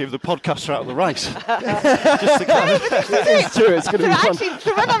quality of the podcast throughout the race. Just to kind of It's true, it's going to be fun. Actually,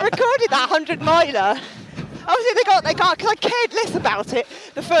 so when I recorded that 100-miler, obviously they got because I cared less about it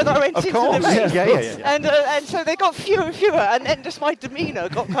the further I went Of into course, the race. yeah. And so they got fewer and fewer, and then just my demeanour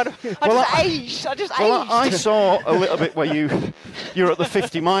got kind of. I aged. Well, I saw a little bit where you're at the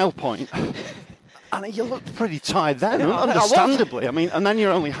 50-mile point, and you looked pretty tired then, understandably. I mean, and then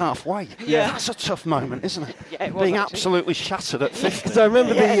you're only halfway. Yeah. That's a tough moment, isn't it? Yeah, it was Being actually. absolutely shattered at 50. So I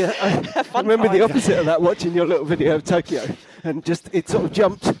remember I Fun remember the time. opposite of that, watching your little video of Tokyo, and just it sort of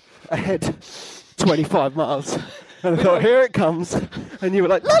jumped ahead 25 miles. And I thought, here it comes. And you were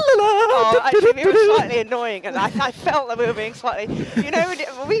like, la la la. Oh, actually, we were slightly annoying, and I felt that we were being slightly. You know,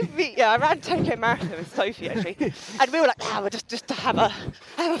 I ran Tokyo Marathon with Sophie actually, and we were like, we're just to have a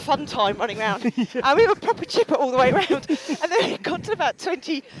fun time running around, and we were proper chipper all the way around. And then it got to about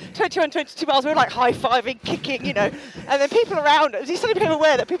 21, 22 miles, we were like high-fiving, kicking, you know, and then people around us. You suddenly became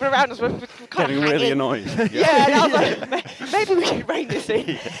aware that people around us were kind Getting of really hanging. annoyed. Yeah, and I was like, maybe we should rein this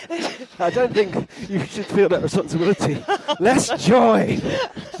in. I don't think you should feel that responsibility. Less joy.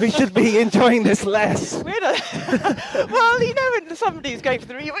 We should be enjoying this less. Well, you know, when somebody's going for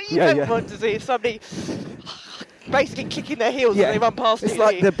the you don't want to see somebody basically kicking their heels as they run past it's you.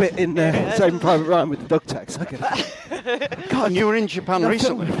 like the bit in Saving Private Ryan with the dog tags. I get it. God, and you were in Japan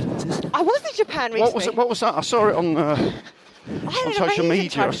recently. I was in Japan recently. What was that? I saw it on social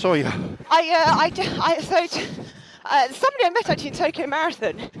media. I saw you. Somebody I met actually in Tokyo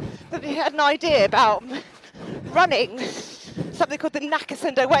Marathon that he had an idea about running something called the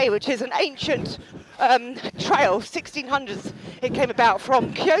Nakasendo Way, which is an ancient trail, 1600s. It came about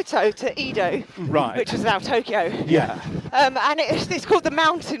from Kyoto to Edo, Right. which is now Tokyo. Yeah. And it's called the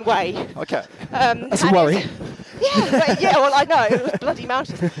Mountain Way. Okay. That's a worry. Well, I know, it was bloody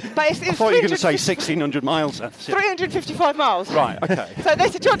mountains. But it I was thought you were going to say 1,600 miles then. 355 miles. Right, okay. So they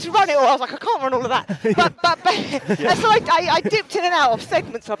said, do you want to run it all? I was like, I can't run all of that. And so I dipped in and out of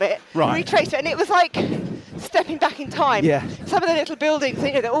segments of it, Right. retraced it, and it was like stepping back in time. Yeah. Some of the little buildings,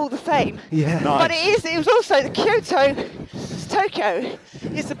 they're all the same. Yeah. Nice. But it was also the Tokyo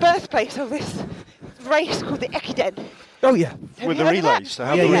is the birthplace of this race called the Ekiden. Oh, yeah. Have With you the heard of that? relays. To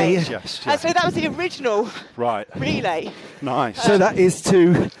have Yeah, the yeah, relays, yeah. yes. And so that was the original Right. relay. Nice. So that is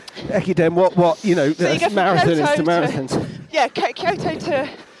to Ekiden what you know, So you go the from marathon is Kyoto to marathons. Yeah, Kyoto to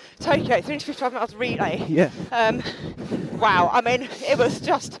Tokyo, 355 miles relay. Yeah. Wow, I mean, it was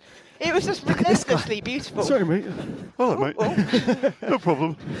just this guy. relentlessly beautiful. Sorry, mate. Hello, mate. No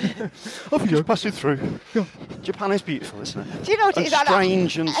problem. Off you go. Just passing through. Japan is beautiful, isn't it? Do you know what And it is?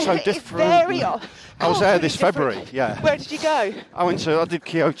 strange and so It's different. very I was there this different. February, yeah. Where did you go? I did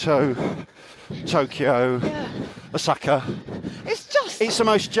Kyoto, Tokyo, Yeah. Osaka. It's the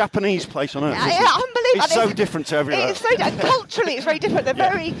most Japanese place on earth, isn't it? Unbelievable. It's so different to everywhere It's else. so culturally, it's very different. They're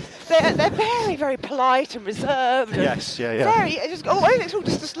very, very polite and reserved. And Yes, yeah. it's all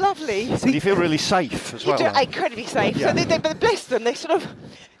just lovely. Do you feel really safe as well? You do incredibly safe. Yeah. So but bless them, they sort of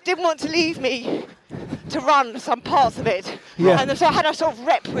didn't want to leave me to run some parts of it. Yeah. And so I had a sort of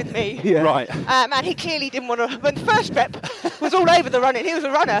rep with me. Yeah. Right. And he clearly didn't want to. When the first rep was all over the running, he was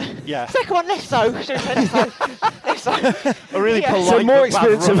a runner. Yeah. Second one less so. Should have said less So, A really polite So more but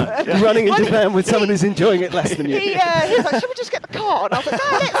bad experience of runner. running in Japan with someone who's enjoying it less than you. he was like, should we just get the car? And I was like,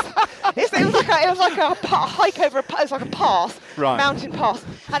 no, it was like a hike over it was like a pass, Right. mountain pass,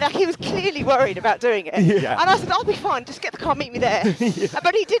 and he was clearly worried about doing it. Yeah. And I said, I'll be fine, just get the car, meet me there.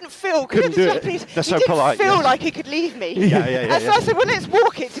 But he didn't feel, Couldn't do it. Japanese, They're so he didn't polite, feel yeah. like he could leave me. Yeah. And so I said, well, let's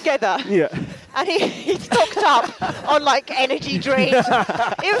walk it together. Yeah. And he stocked up on like energy drinks.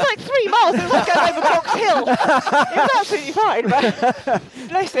 It was like 3 miles. It was like going over Box Hill. It was absolutely fine. But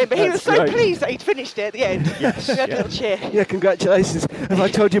bless him. But he was That's so great. pleased that he'd finished it at the end. Yes, We had a yeah. little cheer. Yeah, congratulations. Have I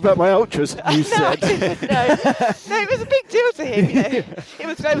told you about my ultras? You No, said. I didn't. No, it was a big deal to him. You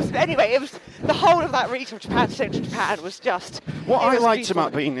know, anyway. It was the whole of that region of Japan, central Japan, was just. What it I was liked beautiful.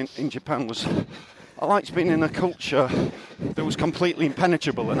 about being in Japan was I liked being in a culture that was completely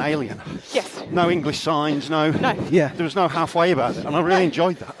impenetrable and alien. Yes. No English signs, no. Yeah. There was no halfway about it, and I really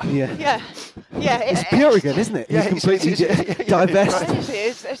enjoyed that. Yeah. Yeah. It's pure again, isn't it? Yeah, You completely divest.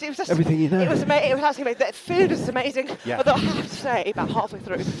 It was just Everything you know. It was amazing. It was absolutely amazing. The food was amazing. Yeah. Although I have to say, about halfway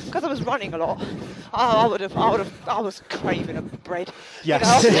through, because I was running a lot, I was craving a bread.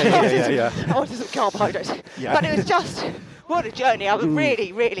 Yes. You know? Yeah. I wanted some carbohydrates. Yeah. But it was just what a journey. I was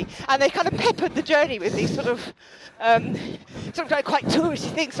really, and they kind of peppered the journey with these sort of like quite touristy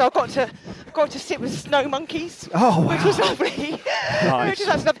things. So I got to sit with snow monkeys. Oh, Which wow. was lovely. Nice. Which was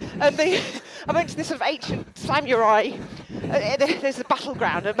absolutely lovely. And I went to this sort of ancient samurai. There's a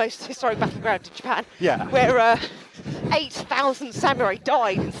battleground, the most historic battleground in Japan. Yeah. Where 8,000 samurai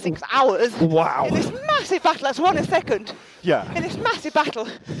died in 6 hours. Wow. In this massive battle. That's 1 second. Yeah. In this massive battle.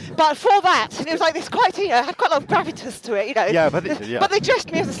 But for that, and it was like this quite, had quite a lot of gravitas to it, Yeah, but it did, yeah. But they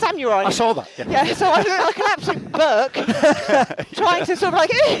dressed me as a samurai. I saw that. Yeah, so I looked like an absolute Burke, trying to sort of like,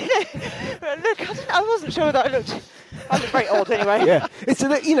 look, I wasn't sure that I looked very odd anyway. Yeah. It's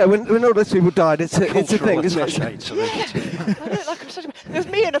when all those people died, it's a thing, isn't it? I look like I'm such a... There's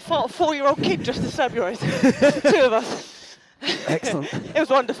me and a 4-year-old kid dressed as samurais. Two of us. Excellent. It was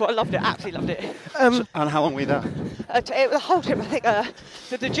wonderful. I loved it. Absolutely loved it. And how long were you there? The whole trip, I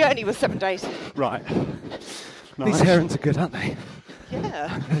think, the journey was 7 days. Right. These Nice. herons are good, aren't they?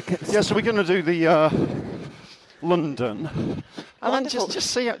 Yeah. Yeah, so we're going to do the London, and then Wonderful. just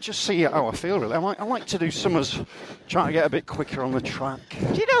see how I feel. Really, I like to do summers, trying to get a bit quicker on the track.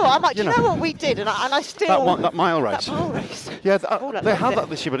 Do you know what? You Do you know what we did? And I still... That mile race. That mile race. Yeah, Oh, I they had loved that it.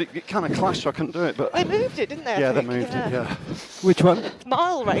 this year, but it kind of clashed, so I couldn't do it. But They moved it, didn't they? I yeah, they think? moved it. Yeah. Which one?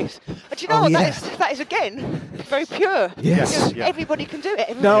 Mile race. But do you know Oh, what? yeah. That is again very pure. Yes. Because Yeah. everybody can do it.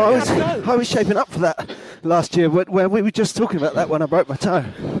 Everybody No, can have a go. I was shaping up for that last year where we were just talking about that when I broke my toe.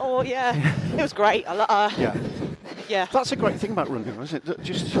 Oh yeah, it was great. Yeah. That's a great thing about running, isn't it? That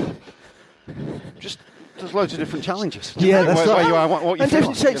just there's loads of different challenges. Yeah, that's where right. you are, what you and feel different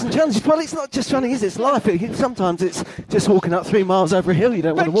like, shapes and challenges. Well, it's not just running, is it? It's life. Sometimes it's just walking up 3 miles over a hill. You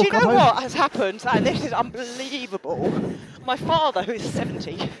don't But want to do walk you up know over. what has happened? And this is unbelievable. My father, who is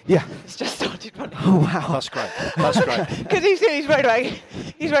 70, Yeah. has just started running. Oh, wow. That's great. That's great. Because he's worried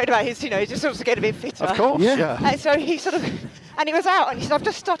about his, he just wants to get a bit fitter. Of course. Yeah. Yeah. And so he and he was out and he said, I've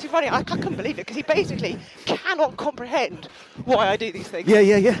just started running. I couldn't believe it because he basically cannot comprehend why I do these things.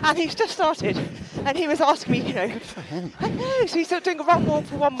 Yeah. And he's just started and he was asking me, I know. So he's sort of doing a run walk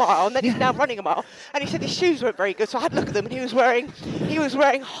for 1 mile and then he's now running a mile. And he said his shoes weren't very good. So I had a look at them and he was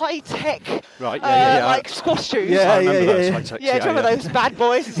wearing high-tech, Right, yeah. like squash shoes. Yeah, I remember those yeah. high-techs, Yeah, do you remember those bad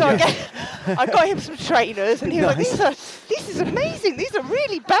boys? So I got him some trainers, and he was Nice. like, "This is amazing. These are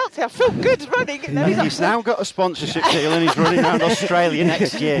really bouncy. I feel good running." And then he's He's like, now got a sponsorship deal and he's running around Australia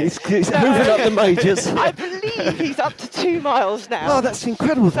next year. He's moving up the majors. I believe he's up to 2 miles now. Oh, that's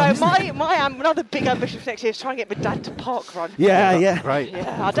incredible. so though, isn't it? my another big ambition for next year is try and get my dad to park run. Yeah. Right.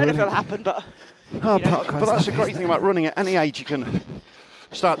 Yeah, I don't know if it'll happen, but Oh, you know. park But that's the great thing about running. At any age, you can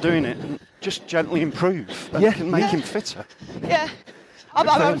start doing it and just gently improve. And Yeah. it can make him fitter. yeah. I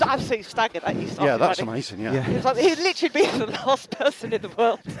was absolutely staggered that he started Yeah, that's running. amazing. Yeah. It was like he'd literally be the last person in the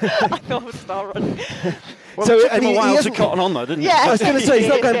world I thought would start running. Well, So, it took and him he a while to hasn't- cotton on, though, didn't Yeah. it? I was going to say, he's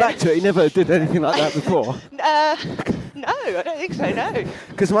not going Yeah. back to it. He never did anything like that before. No, I don't think so. No.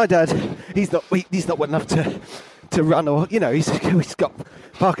 Because my dad, he's not well enough to run, or he's got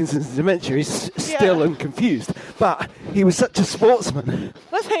Parkinson's and dementia. He's still Yeah. and confused, but he was such a sportsman.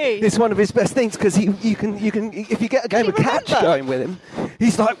 Was he? It's one of his best things because you can if you get a game of you catch remember? going with him,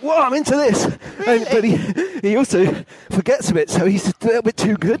 he's like, "Whoa, I'm into this." Really? But he also forgets a bit, so he's a little bit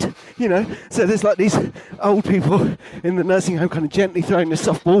too good, So there's like these old people in the nursing home kind of gently throwing the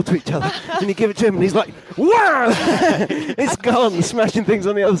soft ball to each other, and you give it to him, and he's like, "Wow!" It's gone, smashing things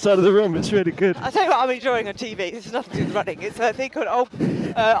on the other side of the room. It's really good. I tell you what, I'm enjoying on TV. It's nothing to do with running. It's a thing called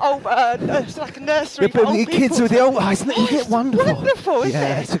it's like a nursery for but old the kids people. with the old eyes, isn't it wonderful? Wonderful, isn't it?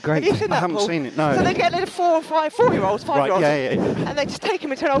 Yeah, it's a great Have you thing. seen that, I haven't Paul? seen it, no. So they get little 4-year-olds, 5-year-olds, yeah. and they just take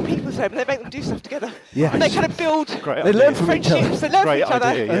them into an old people's home and they make them do stuff together. Yeah. And they kind of build Great They learn idea. from each other. friendships. They learn from Great each other.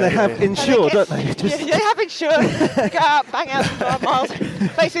 idea, And they have And insure, get- don't they? Just- Yeah, they have insure. They go out, bang out some miles.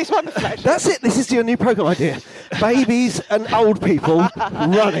 Basically, it's wonderful, actually. That's it. This is your new program idea. Babies and old people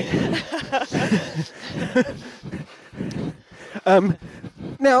running.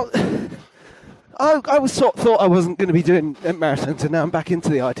 Now, I thought I wasn't going to be doing marathons, and now I'm back into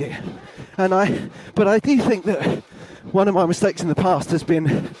the idea. But I do think that one of my mistakes in the past has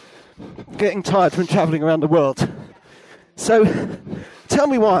been getting tired from travelling around the world. So, tell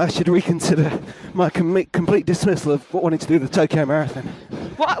me why I should reconsider my complete dismissal of wanting to do the Tokyo Marathon.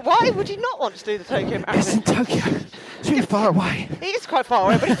 Why would you not want to do the Tokyo It's in Marathon? Tokyo. It's really far away. It is quite far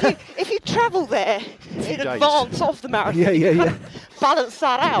away, but if you travel there in days. advance of the marathon, Yeah, you yeah, kind yeah. of balance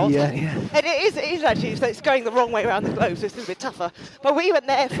that out. Yeah, yeah. And it is actually, so it's going the wrong way around the globe, so it's a little bit tougher. But we went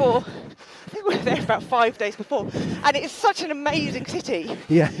there I think we were there about 5 days before, and it's such an amazing city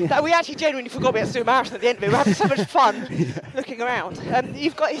Yeah, yeah. that we actually genuinely forgot we had to do a marathon at the end of it. We were having so much fun looking around.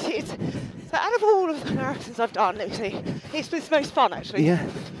 You've got so out of all of the marathons I've done, let me see, it's the most fun actually. Yeah.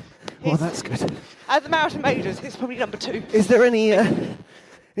 Well, It's- that's good. Out of the marathon majors, it's probably number 2. Is there any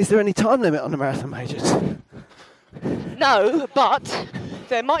time limit on the marathon majors? No, but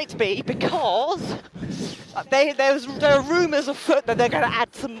there might be because there are rumours afoot that they're going to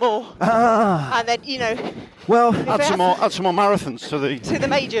add some more, Ah. and then Well, Add some more marathons to the. to the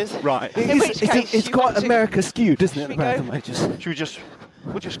majors. Right. In which case it's you quite want to- America skewed, isn't it? Should The we go? marathon majors. Should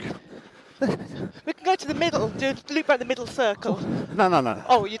we'll just. We can go to the middle, do a loop around the middle circle. No.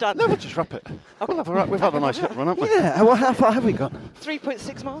 Oh, you're done. No, we'll just wrap it. We've had a nice little run, haven't we? Yeah. Well, how far have we gone?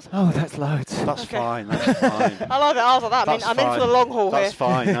 3.6 miles. Oh, that's loads. That's Okay. fine. That's fine. I like it after that. That's I'm in fine. for the long haul That's here.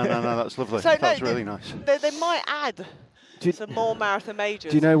 fine. No, that's lovely. So That's no, really nice. They might add Do you- some more marathon majors.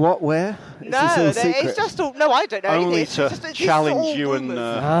 Do you know what? Where? Is No, this all it's secret? just all. No, I don't know. Only anything. to It's just- it's challenge all you and.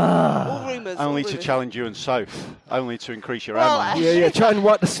 rumours. Ah. All rumours. Only all to rumours. challenge you and Soph. Only to increase your Well, ammo. Yeah, yeah. Try and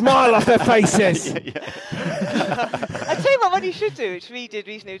wipe the smile off their faces. I tell you what one you should do, which we did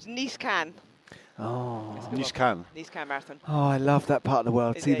recently, was Nice Can. Oh. Nice Can. Nice Can Marathon. Oh, I love that part of the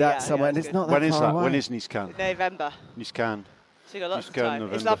world. Is See it? that Yeah, somewhere, yeah, and it's it's good. not that When is far that? away. When is Nice Can? November. Nice Can. So you've got lots Nice of Can, time.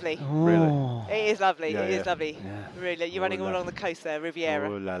 It's November. lovely. Really? Oh. It is lovely. Yeah, It is yeah. lovely. Yeah. Really. You're running all along the coast there, Riviera.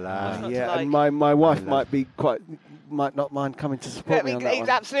 Oh la It's la. not Yeah, like- and my wife might not mind coming to support me on that one.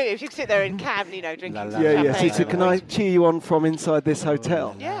 Absolutely. If you could sit there in Cannes, drinking La, la, some la. Yeah, yeah. champagne. So can I cheer you on from inside this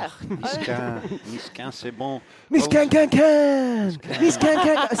hotel? Yeah. Nice Can. Nice Can, c'est bon. Miss Well, Can! Miss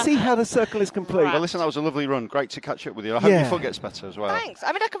Can! See how the circle is complete. Well, listen, that was a lovely run. Great to catch up with you. I hope your Yeah. foot gets better as well. Thanks.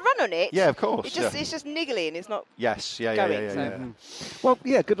 I mean, I can run on it. Yeah, of course, It's just niggly and it's not. Yes, yeah. Going, so- Well,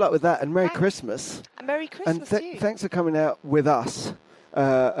 yeah, good luck with that, and Merry Thanks. Christmas. And Merry And Christmas to you. thanks for coming out with us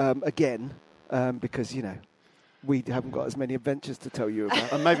again, because, we haven't got as many adventures to tell you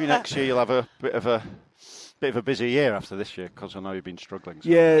about. And maybe next year you'll have a bit of a busy year after this year, because I know you've been struggling. So.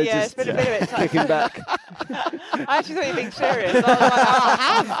 Yeah, Yeah, just it's been a bit of a kicking back. I actually thought you were being serious. I was like,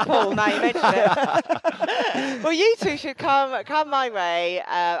 I have, Paul, now you mentioned it. Well, you two should come my way,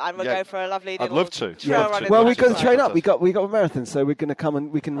 and we'll Yeah. go for a lovely I'd little love to. trail Love run to. in Well, the we've got to countryside. train up. We got a marathon, so we're going to come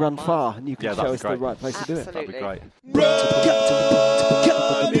and we can run far, and you can Yeah, show that'd us be the great. right place to do it. That'd be Absolutely. great.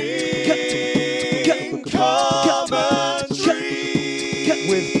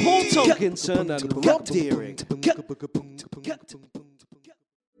 With Paul Tomkinson and Rob Deering.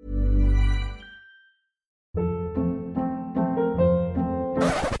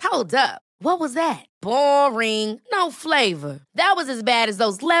 Hold up. What was that? Boring. No flavor. That was as bad as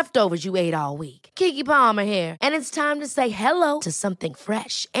those leftovers you ate all week. Keke Palmer here, and it's time to say hello to something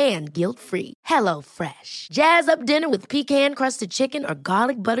fresh and guilt-free. Hello Fresh. Jazz up dinner with pecan-crusted chicken or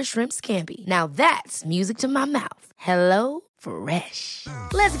garlic butter shrimp scampi. Now that's music to my mouth. Hello Fresh.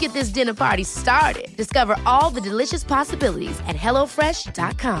 Let's get this dinner party started. Discover all the delicious possibilities at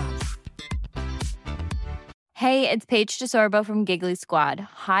hellofresh.com. Hey, it's Paige DeSorbo from Giggly Squad.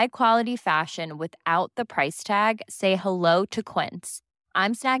 High quality fashion without the price tag. Say hello to Quince.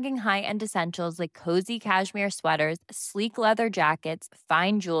 I'm snagging high-end essentials like cozy cashmere sweaters, sleek leather jackets,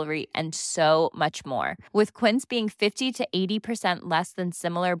 fine jewelry, and so much more. With Quince being 50 to 80% less than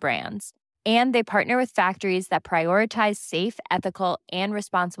similar brands. And they partner with factories that prioritize safe, ethical, and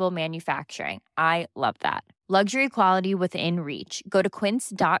responsible manufacturing. I love that. Luxury quality within reach. Go to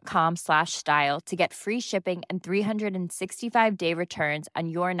quince.com/style to get free shipping and 365-day returns on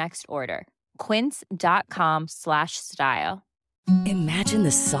your next order. Quince.com/style. Imagine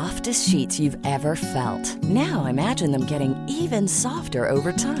the softest sheets you've ever felt. Now imagine them getting even softer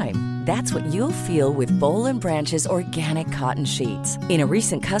over time. That's what you'll feel with Boll & Branch's organic cotton sheets. In a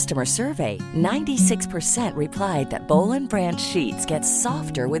recent customer survey, 96% replied that Boll & Branch sheets get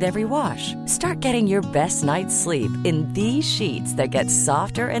softer with every wash. Start getting your best night's sleep in these sheets that get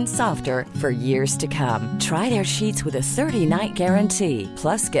softer and softer for years to come. Try their sheets with a 30-night guarantee.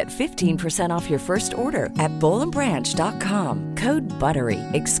 Plus, get 15% off your first order at bollandbranch.com. Code BUTTERY.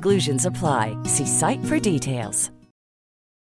 Exclusions apply. See site for details.